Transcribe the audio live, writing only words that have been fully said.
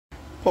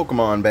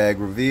Pokemon bag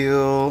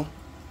reveal.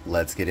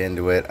 Let's get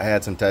into it. I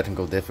had some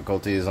technical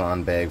difficulties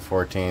on bag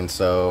 14,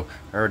 so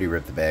I already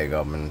ripped the bag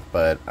open,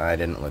 but I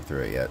didn't look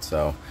through it yet.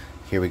 So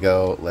here we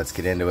go. Let's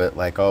get into it.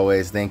 Like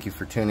always, thank you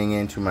for tuning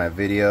in to my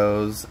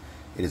videos.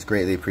 It is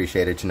greatly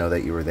appreciated to know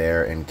that you were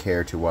there and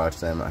care to watch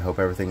them. I hope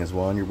everything is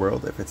well in your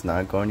world. If it's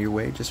not going your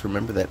way, just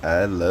remember that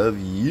I love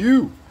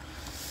you.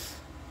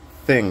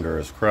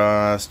 Fingers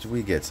crossed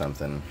we get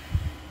something,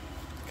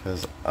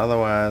 because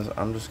otherwise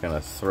I'm just gonna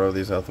throw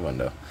these out the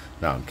window.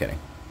 No, I'm kidding.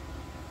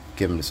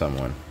 Give them to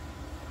someone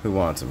who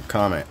wants them.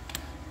 Comment.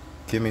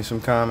 Give me some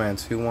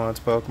comments. Who wants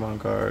Pokemon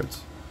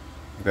cards?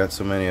 I've got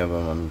so many of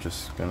them, I'm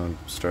just gonna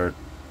start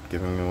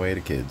giving them away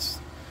to kids,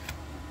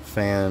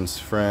 fans,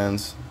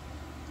 friends.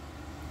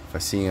 If I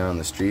see you on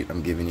the street,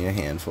 I'm giving you a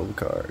handful of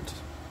cards.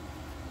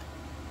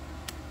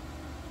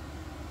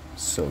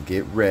 So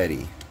get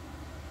ready.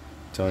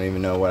 Don't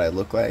even know what I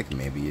look like?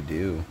 Maybe you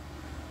do.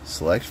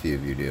 Select few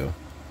of you do.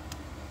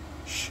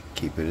 Shh,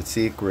 keep it a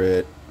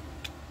secret.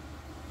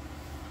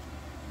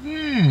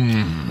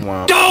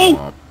 Womp,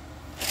 Go!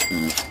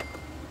 womp.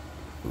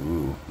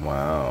 Ooh,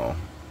 wow.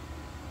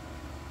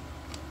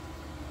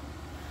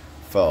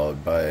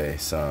 Followed by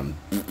some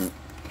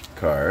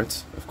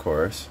cards, of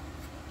course.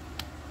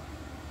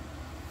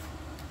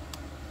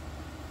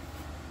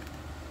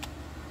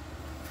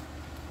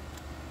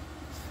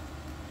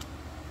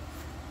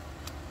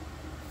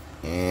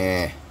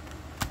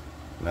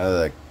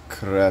 Another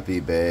crappy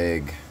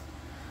bag.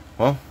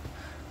 Well,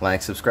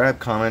 like, subscribe,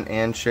 comment,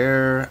 and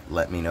share.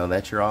 Let me know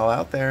that you're all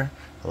out there.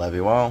 I love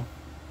you all.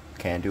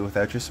 Can't do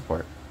without your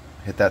support.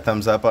 Hit that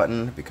thumbs up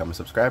button. Become a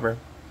subscriber.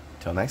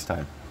 Till next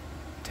time,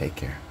 take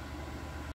care.